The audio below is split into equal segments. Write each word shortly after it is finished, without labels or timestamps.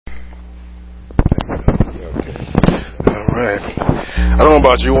right. I don't know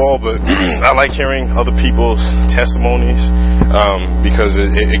about you all, but I like hearing other people's testimonies because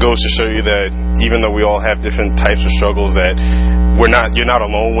it goes to show you that even though we all have different types of struggles, that you're not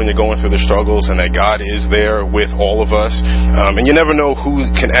alone when you're going through the struggles, and that God is there with all of us. And you never know who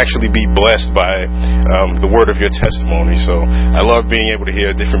can actually be blessed by the word of your testimony. So I love being able to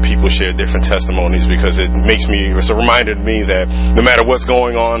hear different people share different testimonies because it's a reminder to me that no matter what's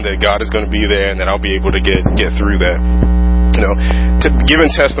going on, that God is going to be there and that I'll be able to get through that.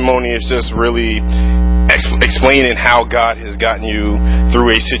 Giving testimony is just really explaining how God has gotten you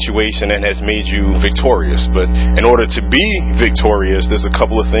through a situation and has made you victorious. But in order to be victorious, there's a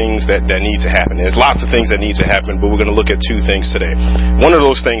couple of things that need to happen. There's lots of things that need to happen, but we're going to look at two things today. One of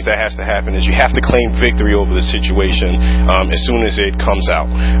those things that has to happen is you have to claim victory over the situation as soon as it comes out.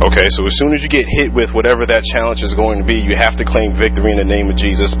 Okay, so as soon as you get hit with whatever that challenge is going to be, you have to claim victory in the name of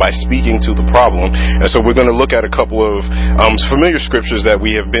Jesus by speaking to the problem. And so we're going to look at a couple of familiar scriptures that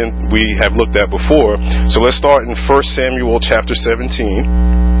we have looked at before. So let's start in 1 Samuel chapter 17.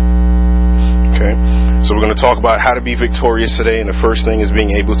 Okay. So we're going to talk about how to be victorious today, and the first thing is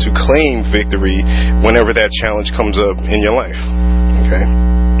being able to claim victory whenever that challenge comes up in your life. Okay.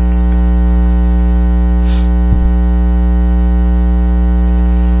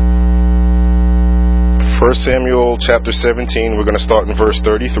 First Samuel chapter 17, we're going to start in verse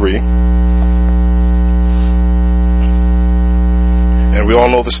 33. And we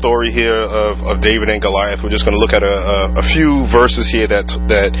all know the story here of David and Goliath. We're just going to look at a few verses here that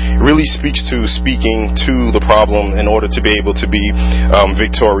really speaks to speaking to the problem in order to be able to be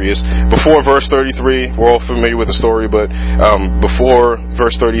victorious. Before verse 33, we're all familiar with the story, but before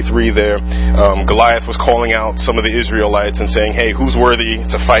verse 33 there, Goliath was calling out some of the Israelites and saying, hey, who's worthy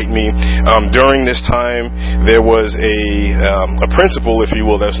to fight me? During this time, there was a principle, if you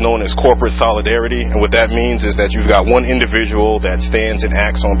will, that's known as corporate solidarity. And what that means is that you've got one individual that stands and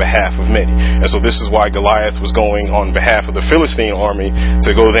acts on behalf of many. And so this is why Goliath was going on behalf of the Philistine army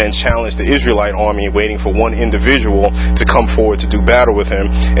to go then challenge the Israelite army, waiting for one individual to come forward to do battle with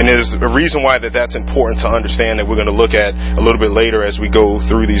him. And there's a reason why that's important to understand that we're going to look at a little bit later as we go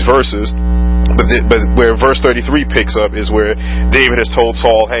through these verses. But where verse 33 picks up is where David has told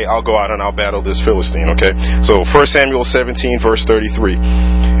Saul, hey, I'll go out and I'll battle this Philistine. Okay, so 1 Samuel 17 verse 33.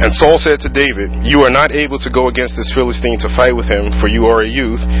 And Saul said to David, you are not able to go against this Philistine to fight with him, for you are a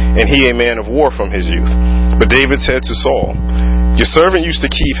youth, and he a man of war from his youth. But David said to Saul, your servant used to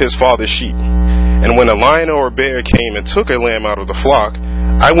keep his father's sheep, and when a lion or a bear came and took a lamb out of the flock,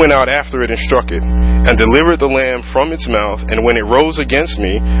 I went out after it and struck it, and delivered the lamb from its mouth, and when it rose against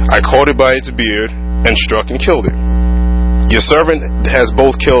me, I caught it by its beard, and struck and killed it. Your servant has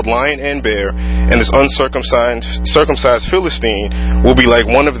both killed lion and bear, and this circumcised Philistine will be like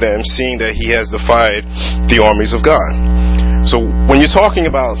one of them, seeing that he has defied the armies of God. So when you're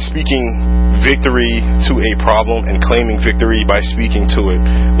talking about speaking victory to a problem and claiming victory by speaking to it,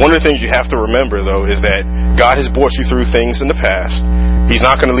 one of the things you have to remember, though, is that God has brought you through things in the past. He's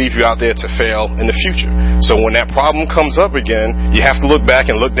not going to leave you out there to fail in the future. So when that problem comes up again, you have to look back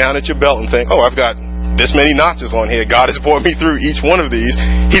and look down at your belt and think, oh, I've got this many notches on here. God has brought me through each one of these.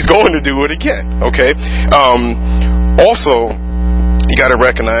 He's going to do it again. Okay. Also, you got to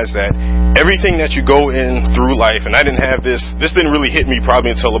recognize that everything that you go in through life, and I didn't have this didn't really hit me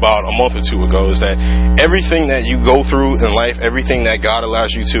probably until about a month or two ago, is that everything that you go through in life, everything that God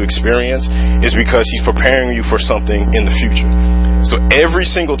allows you to experience is because He's preparing you for something in the future. So every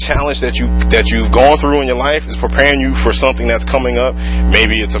single challenge that you've gone through in your life is preparing you for something that's coming up.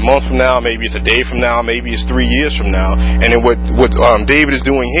 Maybe it's a month from now, maybe it's a day from now, maybe it's 3 years from now. And then what David is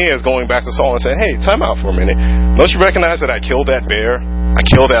doing here is going back to Saul and saying, hey, time out for a minute. Don't you recognize that I killed that bear? I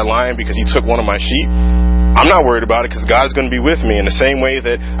killed that lion because he took one of my sheep. I'm not worried about it because God's going to be with me. In the same way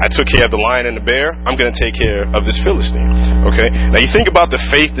that I took care of the lion and the bear, I'm going to take care of this Philistine. Okay? Now you think about the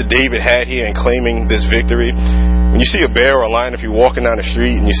faith that David had here in claiming this victory. When you see a bear or a lion, if you're walking down the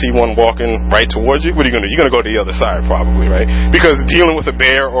street and you see one walking right towards you, what are you going to do? You're going to go to the other side probably, right? Because dealing with a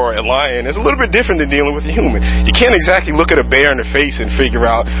bear or a lion is a little bit different than dealing with a human. You can't exactly look at a bear in the face and figure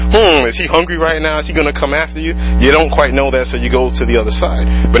out, is he hungry right now? Is he going to come after you? You don't quite know that, so you go to the other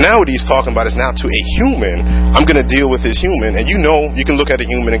side. But now what he's talking about is now to a human, I'm going to deal with this human. And you can look at a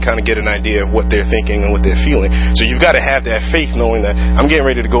human and kind of get an idea of what they're thinking and what they're feeling. So you've got to have that faith knowing that I'm getting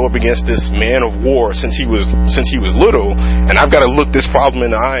ready to go up against this man of war since he was little, and I've got to look this problem in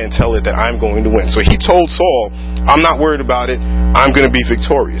the eye and tell it that I'm going to win. So he told Saul, I'm not worried about it. I'm going to be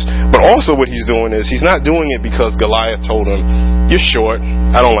victorious. But also what he's doing is he's not doing it because Goliath told him, you're short,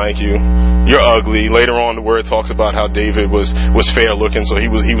 I don't like you, you're ugly. Later on the word talks about how David was fair looking, so he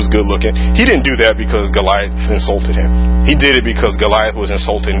was good looking. He didn't do that because Goliath Goliath insulted him. He did it because Goliath was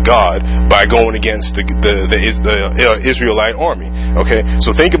insulting God by going against the Israelite army. Okay,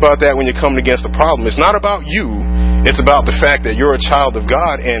 so think about that when you're coming against a problem. It's not about you. It's about the fact that you're a child of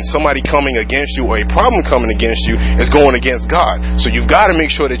God, and somebody coming against you or a problem coming against you is going against God. So you've got to make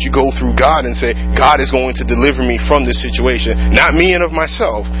sure that you go through God and say, God is going to deliver me from this situation. Not me and of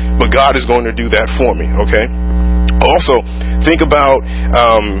myself, but God is going to do that for me. Okay? Also, think about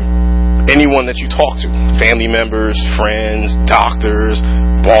anyone that you talk to. Family members, friends, doctors,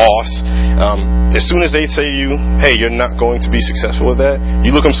 boss. As soon as they say to you, hey, you're not going to be successful with that,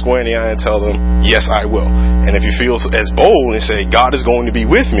 you look them square in the eye and tell them, yes, I will. And if you feel as bold and say, God is going to be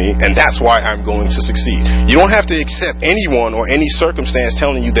with me, and that's why I'm going to succeed. You don't have to accept anyone or any circumstance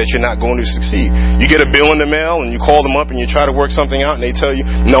telling you that you're not going to succeed. You get a bill in the mail and you call them up and you try to work something out and they tell you,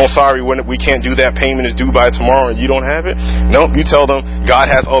 no, sorry, we can't do that. Payment is due by tomorrow and you don't have it. No, you tell them God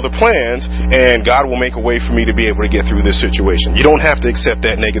has other plans and God will make a way for me to be able to get through this situation. You don't have to accept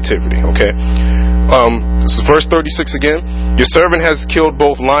that negativity, okay? This is verse 36 again. Your servant has killed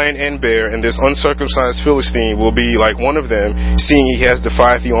both lion and bear, and this uncircumcised Philistine will be like one of them, seeing he has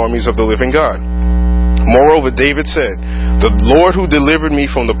defied the armies of the living God. Moreover, David said, the Lord who delivered me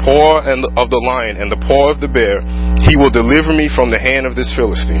from the paw of the lion and the paw of the bear, he will deliver me from the hand of this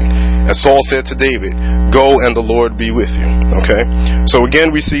Philistine. As Saul said to David, go and the Lord be with you. Okay? So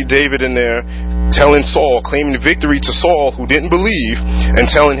again, we see David in there telling Saul, claiming victory to Saul who didn't believe, and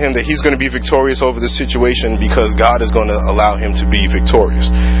telling him that he's going to be victorious over this situation because God is going to allow him to be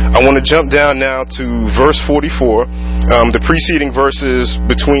victorious. I want to jump down now to verse 44. The preceding verses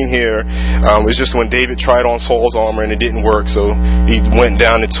between here was just when David tried on Saul's armor and it didn't work, so he went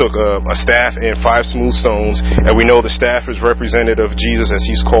down and took a staff and 5 smooth stones, and we know the staff is representative of Jesus, as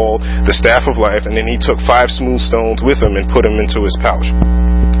he's called the staff of life, and then he took 5 smooth stones with him and put them into his pouch.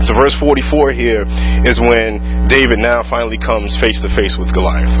 So verse 44 here is when David now finally comes face to face with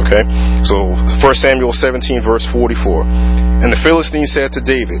Goliath, okay? So 1 Samuel 17 verse 44. And the Philistine said to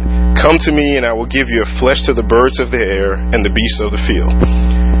David, come to me and I will give you flesh to the birds of the air and the beasts of the field.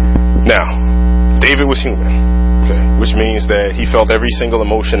 Now, David was human. Which means that he felt every single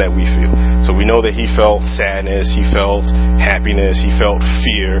emotion that we feel. So we know that he felt sadness, he felt happiness, he felt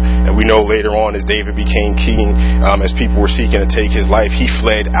fear, and we know later on as David became king, as people were seeking to take his life, he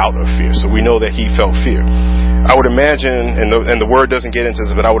fled out of fear. So we know that he felt fear. I would imagine, and the word doesn't get into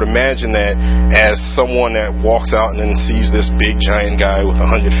this, but I would imagine that as someone that walks out and then sees this big giant guy with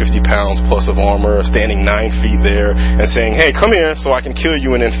 150 pounds plus of armor standing 9 feet there and saying, hey, come here so I can kill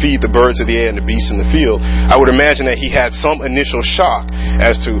you and then feed the birds of the air and the beasts in the field, I would imagine that he had some initial shock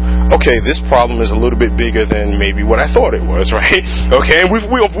as to, okay, this problem is a little bit bigger than maybe what I thought it was, right? Okay, and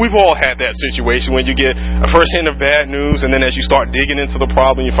we've all had that situation when you get a first hint of bad news, and then as you start digging into the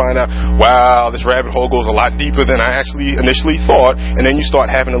problem, you find out, wow, this rabbit hole goes a lot deeper than I actually initially thought, and then you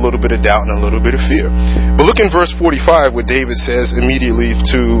start having a little bit of doubt and a little bit of fear. But look in verse 45 where David says immediately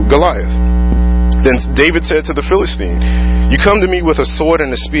to Goliath. Then David said to the Philistine, you come to me with a sword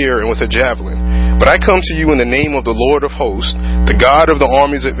and a spear and with a javelin, but I come to you in the name of the Lord of hosts, the God of the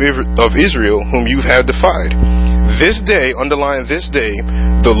armies of Israel, whom you have defied. This day, underline this day,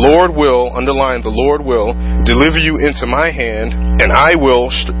 the Lord will, underline the Lord will, deliver you into my hand, and I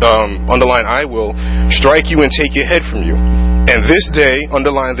will, underline I will, strike you and take your head from you. And this day,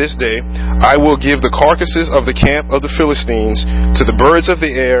 underline this day, I will give the carcasses of the camp of the Philistines to the birds of the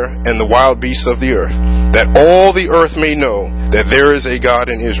air and the wild beasts of the earth, that all the earth may know that there is a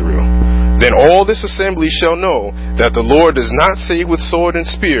God in Israel. Then all this assembly shall know that the Lord does not save with sword and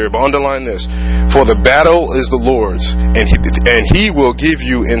spear, but underline this, for the battle is the Lord's, and he will give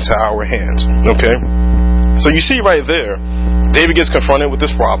you into our hands. Okay? So you see right there, David gets confronted with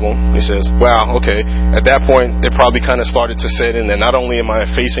this problem. He says, wow, okay. At that point, it probably kind of started to set in that not only am I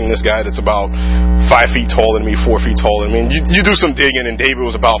facing this guy that's about 5 feet taller than me, 4 feet taller than me. You do some digging, and David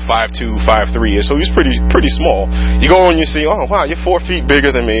was about 5'2", 5'3", so he's pretty small. You go and you see, oh, wow, you're 4 feet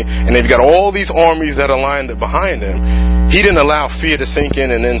bigger than me, and they've got all these armies that are lined up behind him. He didn't allow fear to sink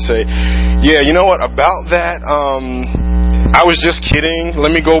in and then say, yeah, you know what, about that, I was just kidding.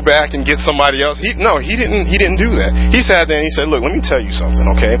 Let me go back and get somebody else. He didn't do that. He sat there and he said, look, let me tell you something,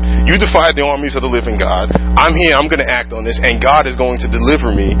 okay? You defied the armies of the living God. I'm here. I'm going to act on this, and God is going to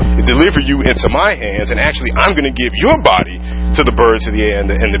deliver you into my hands, and actually I'm going to give your body to the birds of the air and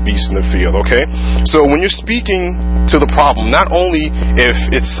the beasts in the field, okay? So when you're speaking to the problem, not only if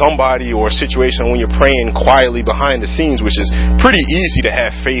it's somebody or a situation when you're praying quietly behind the scenes, which is pretty easy to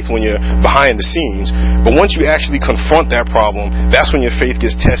have faith when you're behind the scenes, but once you actually confront that problem, that's when your faith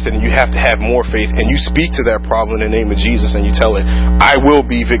gets tested and you have to have more faith, and you speak to that problem in the name of Jesus and you tell it, I will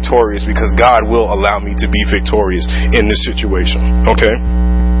be victorious because God will allow me to be victorious in this situation, okay?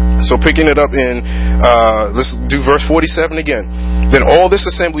 So picking it up in, let's do verse 47 again. Then all this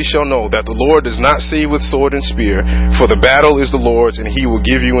assembly shall know that the Lord does not save with sword and spear, for the battle is the Lord's, and he will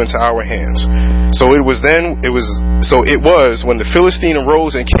give you into our hands. So it was when the Philistine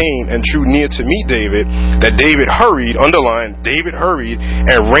arose and came and drew near to meet David, that David hurried, underline, David hurried,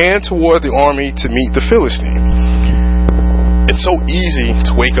 and ran toward the army to meet the Philistine. It's so easy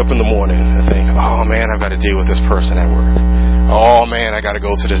to wake up in the morning and think, oh man, I've got to deal with this person at work. Oh man, I got to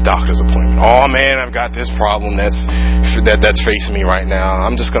go to this doctor's appointment. Oh man, I've got this problem that's facing me right now.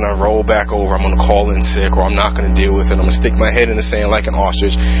 I'm just going to roll back over. I'm going to call in sick, or I'm not going to deal with it. I'm going to stick my head in the sand like an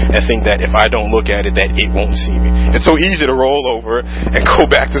ostrich and think that if I don't look at it, that it won't see me. It's so easy to roll over and go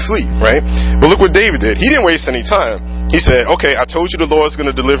back to sleep, right? But look what David did. He didn't waste any time. He said, okay, I told you the Lord's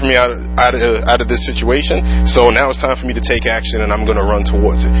going to deliver me out of this situation, so now it's time for me to take action and I'm going to run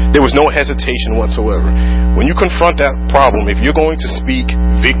towards it. There was no hesitation whatsoever. When you confront that problem, if you're going to speak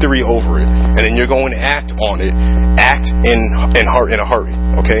victory over it and then you're going to act on it, act in a hurry,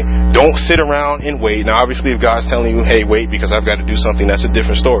 okay? Don't sit around and wait. Now, obviously, if God's telling you, hey, wait because I've got to do something, that's a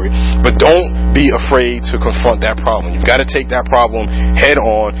different story. But don't be afraid to confront that problem. You've got to take that problem head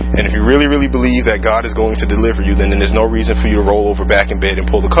on, and if you really, really believe that God is going to deliver you, then there's no reason for you to roll over back in bed and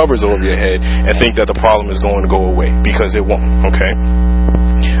pull the covers over your head and think that the problem is going to go away, because it won't, okay?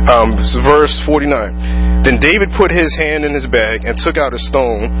 So verse 49. Then David put his hand in his bag and took out a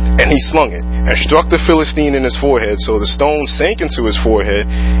stone, and he slung it and struck the Philistine in his forehead. So the stone sank into his forehead,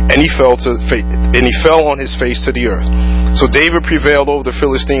 and he fell on his face to the earth. So David prevailed over the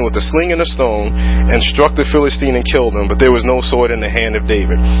Philistine with a sling and a stone, and struck the Philistine and killed him. But there was no sword in the hand of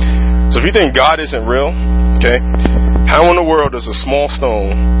David. So if you think God isn't real, okay, how in the world does a small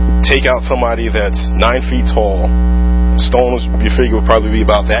stone take out somebody that's 9 feet tall? Stone, you figure, would probably be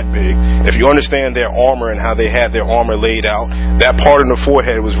about that big. If you understand their armor and how they had their armor laid out, that part in the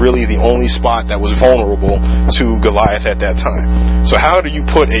forehead was really the only spot that was vulnerable to Goliath at that time. So how do you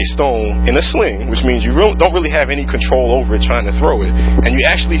put a stone in a sling, which means you don't really have any control over it trying to throw it, and you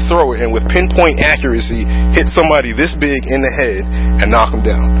actually throw it and with pinpoint accuracy hit somebody this big in the head and knock them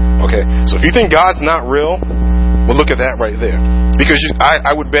down? Okay, so if you think God's not real, well, look at that right there. Because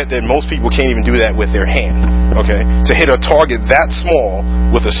I would bet that most people can't even do that with their hand. Okay? To hit a target that small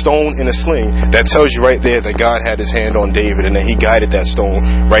with a stone in a sling, that tells you right there that God had his hand on David and that he guided that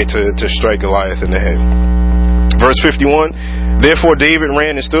stone right to strike Goliath in the head. Verse 51. Therefore David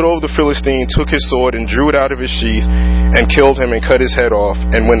ran and stood over the Philistine, took his sword and drew it out of his sheath and killed him and cut his head off.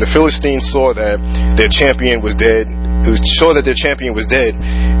 And when the Philistines saw that their champion was dead,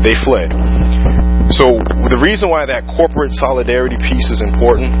 they fled. So the reason why that corporate solidarity piece is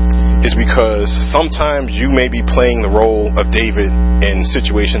important is because sometimes you may be playing the role of David in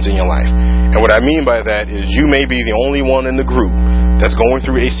situations in your life. And what I mean by that is you may be the only one in the group that's going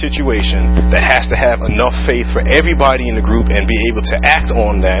through a situation that has to have enough faith for everybody in the group and be able to act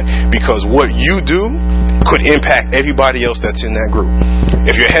on that, because what you do could impact everybody else that's in that group.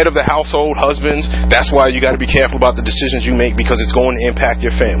 If you're head of the household, husbands, that's why you got to be careful about the decisions you make, because it's going to impact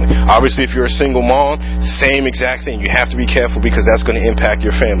your family. Obviously, if you're a single mom, same exact thing. You have to be careful because that's going to impact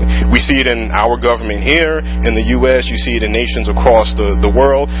your family. We see it in our government here in the U.S. You see it in nations across the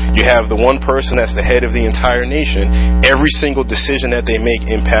world. You have the one person that's the head of the entire nation. Every single decision that they make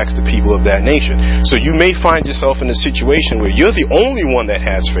impacts the people of that nation. So you may find yourself in a situation where you're the only one that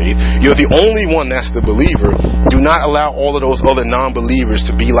has faith. You're the only one that's the believer. Do not allow all of those other non-believers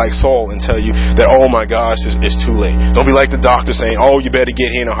to be like Saul and tell you that, oh my gosh, it's too late. Don't be like the doctor saying, oh, you better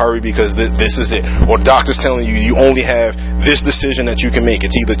get here in a hurry because this is it. Or the doctor's telling you you only have this decision that you can make.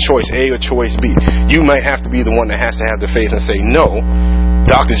 It's either choice A or choice B. You might have to be the one that has to have the faith and say, no,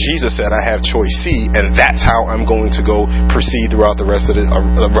 Dr. Jesus said I have choice C, and that's how I'm going to go proceed throughout the rest of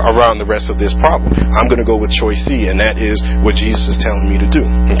around the rest of this problem. I'm going to go with choice C, and that is what Jesus is telling me to do.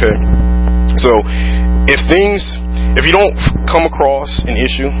 Okay? So if you don't come across an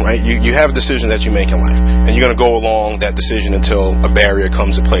issue, right, you have a decision that you make in life, and you're going to go along that decision until a barrier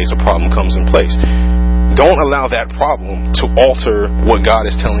comes in place, a problem comes in place. Don't allow that problem to alter what God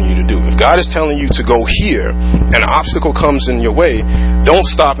is telling you to do. If God is telling you to go here and an obstacle comes in your way, don't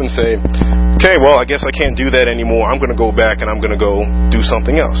stop and say, okay, well, I guess I can't do that anymore. I'm going to go back and I'm going to go do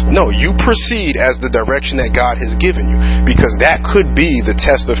something else. No, you proceed as the direction that God has given you, because that could be the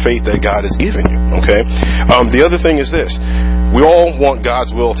test of faith that God has given you, okay? The other thing is this. We all want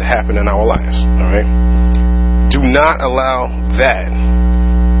God's will to happen in our lives, all right? Do not allow that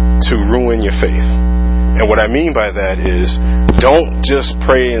to ruin your faith. And what I mean by that is, don't just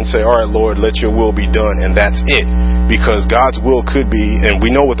pray and say, all right, Lord, let your will be done, and that's it. Because God's will could be, and we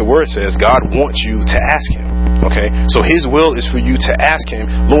know what the word says, God wants you to ask Him. Okay? So His will is for you to ask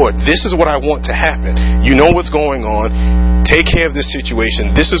Him, Lord, this is what I want to happen. You know what's going on. Take care of this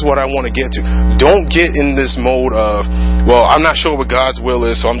situation. This is what I want to get to. Don't get in this mode of, well, I'm not sure what God's will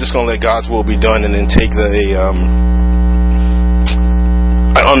is, so I'm just going to let God's will be done, and then take an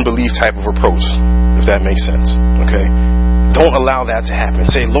unbelief type of approach, if that makes sense. Okay? Don't allow that to happen.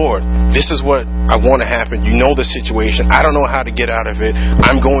 Say, Lord, this is what I want to happen. You know the situation. I don't know how to get out of it.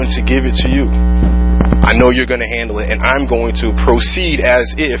 I'm going to give it to you. I know you're going to handle it, and I'm going to proceed as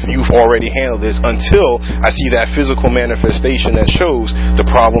if you've already handled this until I see that physical manifestation that shows the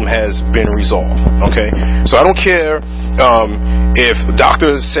problem has been resolved. Okay? So I don't care if the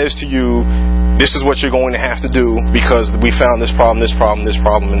doctor says to you, this is what you're going to have to do because we found this problem,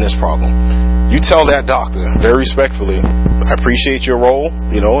 and this problem. You tell that doctor very respectfully, I appreciate your role,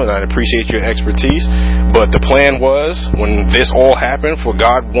 and I appreciate your expertise, but the plan was, when this all happened, for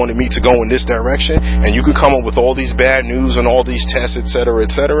God wanted me to go in this direction, and you could come up with all these bad news and all these tests, etc.,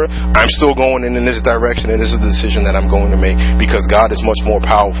 I'm still going in this direction, and this is the decision that I'm going to make, because God is much more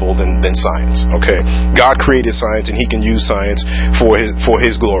powerful than science, okay? God created science, and He can use science for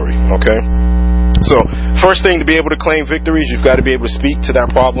His glory, okay? So, first thing to be able to claim victory is you've got to be able to speak to that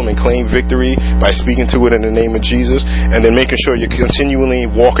problem and claim victory by speaking to it in the name of Jesus, and then making sure you're continually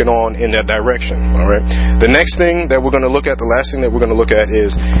walking on in that direction. All right. The next thing that we're going to look at, the last thing that we're going to look at,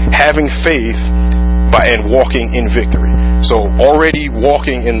 is having faith and walking in victory. So already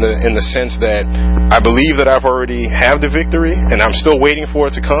walking in the sense that I believe that I've already have the victory, and I'm still waiting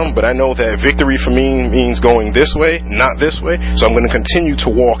for it to come, but I know that victory for me means going this way, not this way. So I'm going to continue to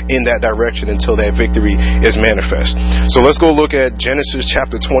walk in that direction until that victory is manifest. So let's go look at Genesis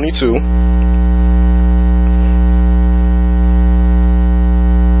chapter 22.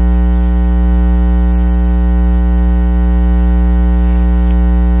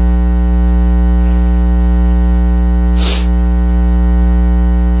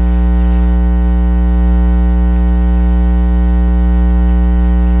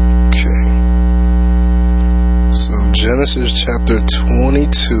 Genesis chapter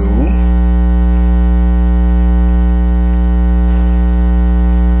 22.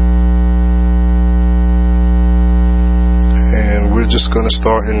 And we're just going to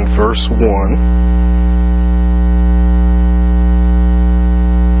start in verse 1.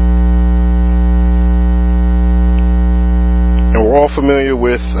 And we're all familiar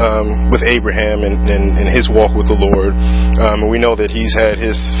with Abraham and his walk with the Lord. And we know that he's had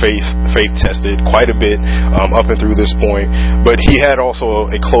his faith tested quite a bit up and through this point. But he had also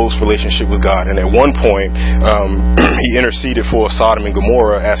a close relationship with God. And at one point, he interceded for Sodom and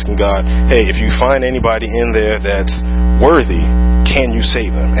Gomorrah, asking God, hey, if you find anybody in there that's worthy, can you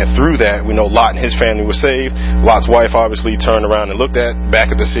save them? And through that, we know Lot and his family were saved. Lot's wife obviously turned around and looked back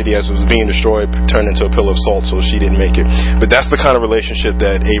at the city as it was being destroyed, turned into a pillar of salt, so she didn't make it. But that's the kind of relationship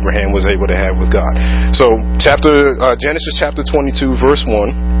that Abraham was able to have with God. So Genesis chapter 22, verse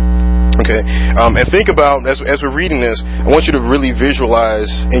 1. Okay, and think about, as we're reading this, I want you to really visualize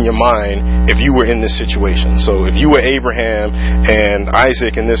in your mind if you were in this situation. So if you were Abraham, and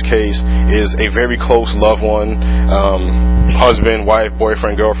Isaac in this case is a very close loved one, husband, wife,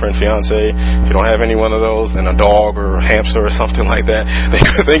 boyfriend, girlfriend, fiance. If you don't have any one of those, then a dog or a hamster or something like that.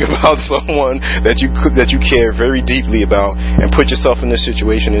 Think about someone that you care very deeply about, and put yourself in this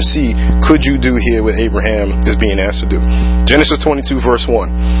situation and see, could you do here what Abraham is being asked to do? Genesis 22 verse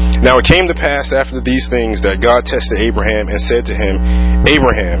 1. Now it came to pass after these things that God tested Abraham and said to him,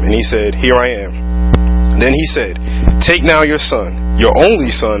 Abraham, and he said, here I am. Then he said, take now your son, your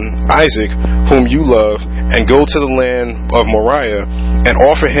only son, Isaac, whom you love, and go to the land of Moriah, and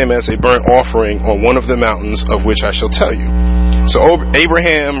offer him as a burnt offering on one of the mountains of which I shall tell you. So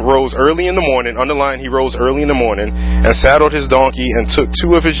Abraham rose early in the morning, underline he rose early in the morning, and saddled his donkey, and took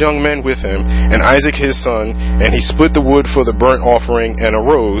 2 of his young men with him, and Isaac his son, and he split the wood for the burnt offering, and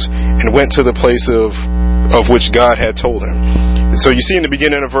arose, and went to the place of which God had told him. So you see in the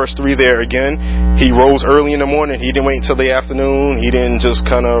beginning of verse 3 there again, he rose early in the morning. He didn't wait until the afternoon. He didn't just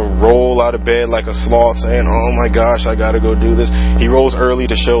kind of roll out of bed like a sloth saying, oh my gosh, I got to go do this. He rose early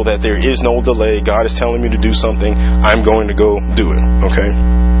to show that there is no delay. God is telling me to do something. I'm going to go do it. Okay.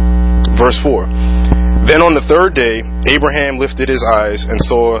 Verse 4. Then on the third day, Abraham lifted his eyes and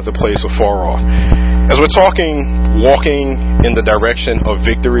saw the place afar off. As we're talking, walking in the direction of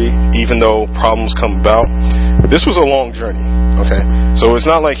victory, even though problems come about, this was a long journey, okay? So it's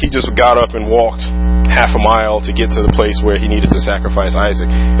not like he just got up and walked half a mile to get to the place where he needed to sacrifice Isaac.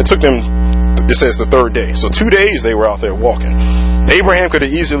 It took them, it says, the third day. So 2 days they were out there walking. Abraham could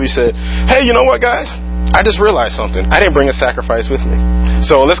have easily said, hey, you know what, guys? I just realized something. I didn't bring a sacrifice with me.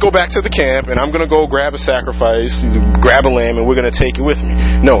 So let's go back to the camp, and I'm going to go grab a sacrifice, grab a lamb, and we're going to take it with me.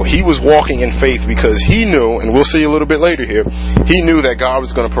 No, he was walking in faith because he knew, and we'll see a little bit later here, he knew that God was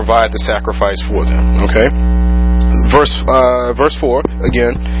going to provide the sacrifice for them. Okay? Verse 4,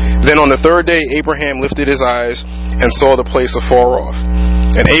 again. Then on the third day, Abraham lifted his eyes and saw the place afar off.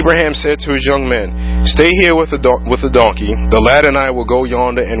 And Abraham said to his young men, stay here with the donkey. The lad and I will go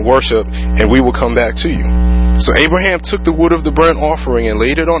yonder and worship, and we will come back to you. So Abraham took the wood of the burnt offering and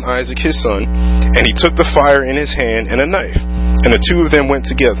laid it on Isaac his son, and he took the fire in his hand and a knife, and the two of them went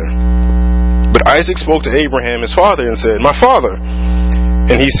together. But Isaac spoke to Abraham his father and said, my father.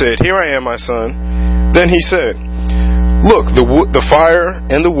 And he said, here I am, my son. Then he said, look, the fire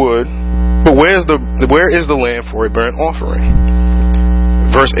and the wood, but where is the lamb for a burnt offering?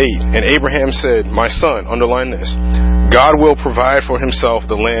 Verse 8, and Abraham said, my son, underline this, God will provide for himself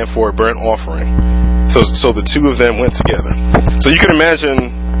the lamb for a burnt offering. So the two of them went together. So you can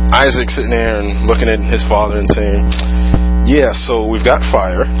imagine Isaac sitting there and looking at his father and saying, yeah, so we've got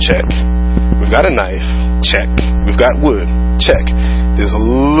fire, check. We've got a knife, check. We've got wood, check. There's a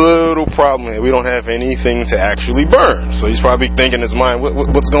little problem here. We don't have anything to actually burn. So he's probably thinking in his mind,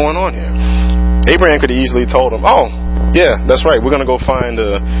 what's going on here? Abraham could have easily told him, oh, yeah, that's right. We're going to go find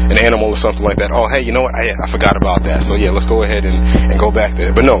an animal or something like that. Oh, hey, you know what? I forgot about that. So, yeah, let's go ahead and go back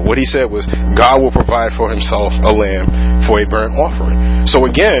there. But no, what he said was God will provide for himself a lamb for a burnt offering. So,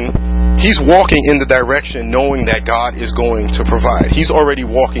 again, he's walking in the direction knowing that God is going to provide. He's already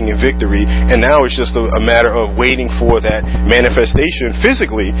walking in victory, and now it's just a matter of waiting for that manifestation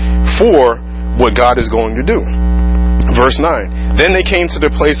physically for what God is going to do. Verse 9, then they came to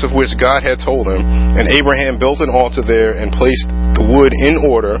the place of which God had told him, and Abraham built an altar there and placed the wood in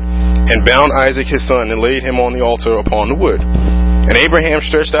order and bound Isaac his son and laid him on the altar upon the wood. And Abraham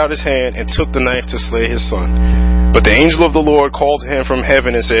stretched out his hand and took the knife to slay his son. But the angel of the Lord called to him from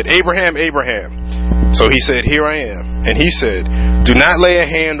heaven and said, Abraham, Abraham. So he said, here I am. And he said, do not lay a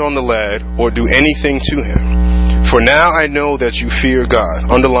hand on the lad or do anything to him. For now I know that you fear God.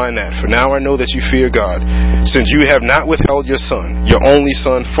 Underline that. For now I know that you fear God, since you have not withheld your son, your only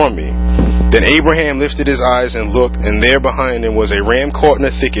son, from me. Then Abraham lifted his eyes and looked, and there behind him was a ram caught in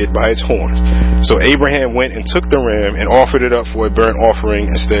a thicket by its horns. So Abraham went and took the ram and offered it up for a burnt offering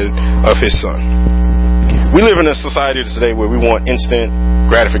instead of his son. We live in a society today where we want instant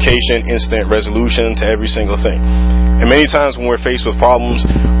gratification, instant resolution to every single thing. And many times when we're faced with problems,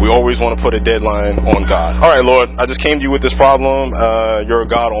 we always want to put a deadline on God. All right, Lord, I just came to you with this problem. You're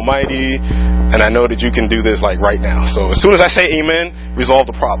God Almighty, and I know that you can do this like right now. So as soon as I say amen, resolve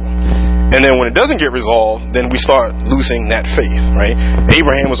the problem. And then when it doesn't get resolved, then we start losing that faith, right?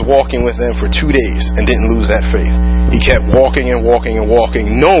 Abraham was walking with them for 2 days and didn't lose that faith. He kept walking and walking and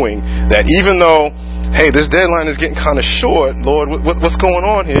walking, knowing that even though, hey, this deadline is getting kind of short, Lord, what's going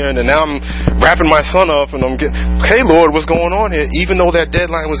on here? And then now I'm wrapping my son up and I'm getting, hey, Lord, what's going on here? Even though that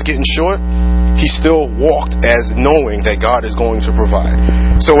deadline was getting short, he still walked as knowing that God is going to provide.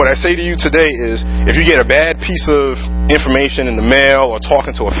 So what I say to you today is, if you get a bad piece of information in the mail or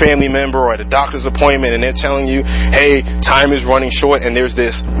talking to a family member or at a doctor's appointment and they're telling you, hey, time is running short and there's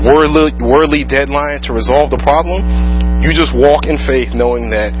this worldly deadline to resolve the problem, you just walk in faith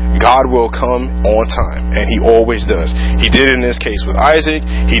knowing that God will come on time, and He always does. He did it in this case with Isaac.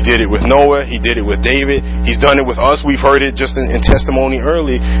 He did it with Noah. He did it with David. He's done it with us. We've heard it just in testimony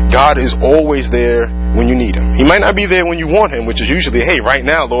early. God is always there when you need Him. He might not be there when you want Him, which is usually, hey, right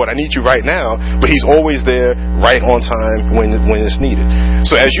now, Lord, I need you right now. But He's always there right on time when it's needed.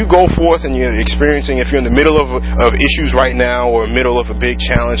 So as you go forth and you're experiencing, if you're in the middle of issues right now or middle of a big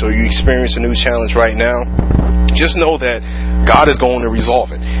challenge or you experience a new challenge right now, just know that God is going to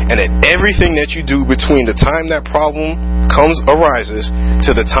resolve it. And that everything that you do between the time that problem arises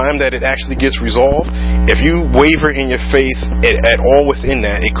to the time that it actually gets resolved, if you waver in your faith at all within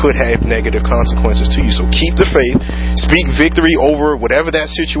that, it could have negative consequences to you. So keep the faith, speak victory over whatever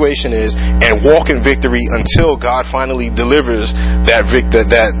that situation is, and walk in victory until God finally delivers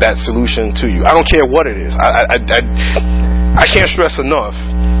that solution to you. I don't care what it is. I can't stress enough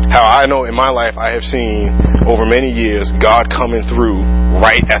how I know in my life I have seen over many years God coming through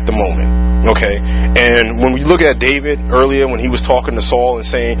right at the moment. Okay, and when we look at David earlier, when he was talking to Saul and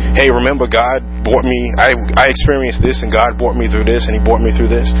saying, hey, remember God brought me, I experienced this and God brought me through this and he brought me through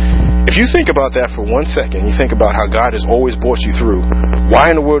this. If you think about that for 1 second, you think about how God has always brought you through,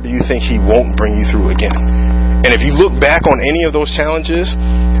 why in the world do you think he won't bring you through again? And if you look back on any of those challenges,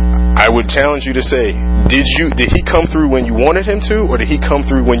 I would challenge you to say, did he come through when you wanted him to, or did he come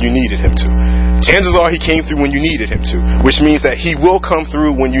through when you needed him to? Chances are he came through when you needed him to, which means that he will come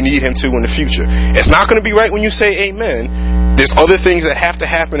through when you need him to in the future. It's not going to be right when you say amen. There's other things that have to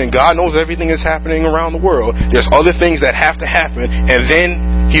happen, and God knows everything is happening around the world. There's other things that have to happen, and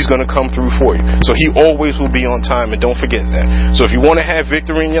then he's going to come through for you. So he always will be on time, and don't forget that. So if you want to have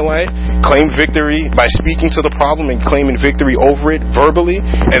victory in your life, claim victory by speaking to the problem and claiming victory over it verbally,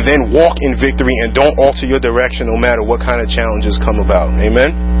 and then walk in victory and don't alter your direction no matter what kind of challenges come about.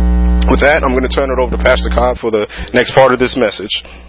 Amen? With that, I'm going to turn it over to Pastor Cobb for the next part of this message.